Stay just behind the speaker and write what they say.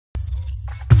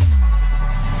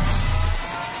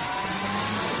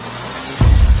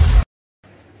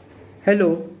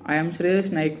Hello, I am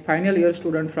Shreyash Naik, final year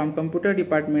student from Computer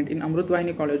Department in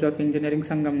Amrutvahini College of Engineering,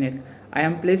 Sangamner. I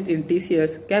am placed in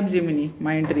TCS, Capgemini,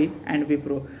 Mindtree and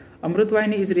Wipro.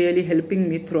 Amrutvahini is really helping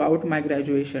me throughout my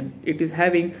graduation. It is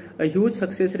having a huge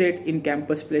success rate in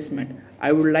campus placement.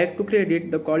 I would like to credit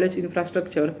the college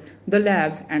infrastructure, the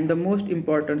labs and the most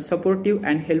important supportive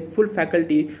and helpful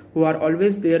faculty who are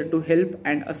always there to help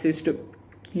and assist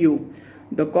you.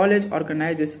 The college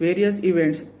organizes various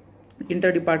events,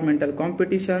 interdepartmental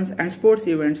competitions and sports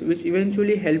events which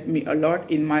eventually helped me a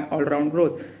lot in my all-round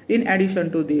growth. In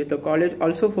addition to this, the college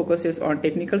also focuses on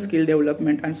technical skill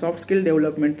development and soft skill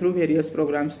development through various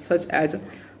programs such as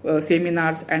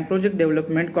seminars and project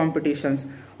development competitions.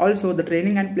 Also, the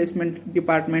training and placement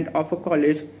department of a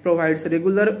college provides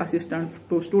regular assistance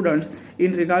to students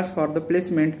in regards for the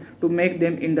placement to make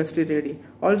them industry ready.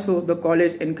 Also, the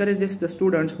college encourages the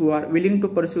students who are willing to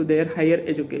pursue their higher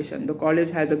education. The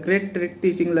college has a great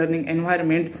teaching learning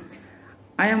environment.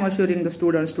 I am assuring the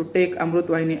students to take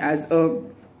Amrutvahini as a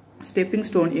stepping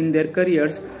stone in their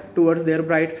careers towards their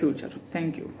bright future.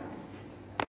 Thank you.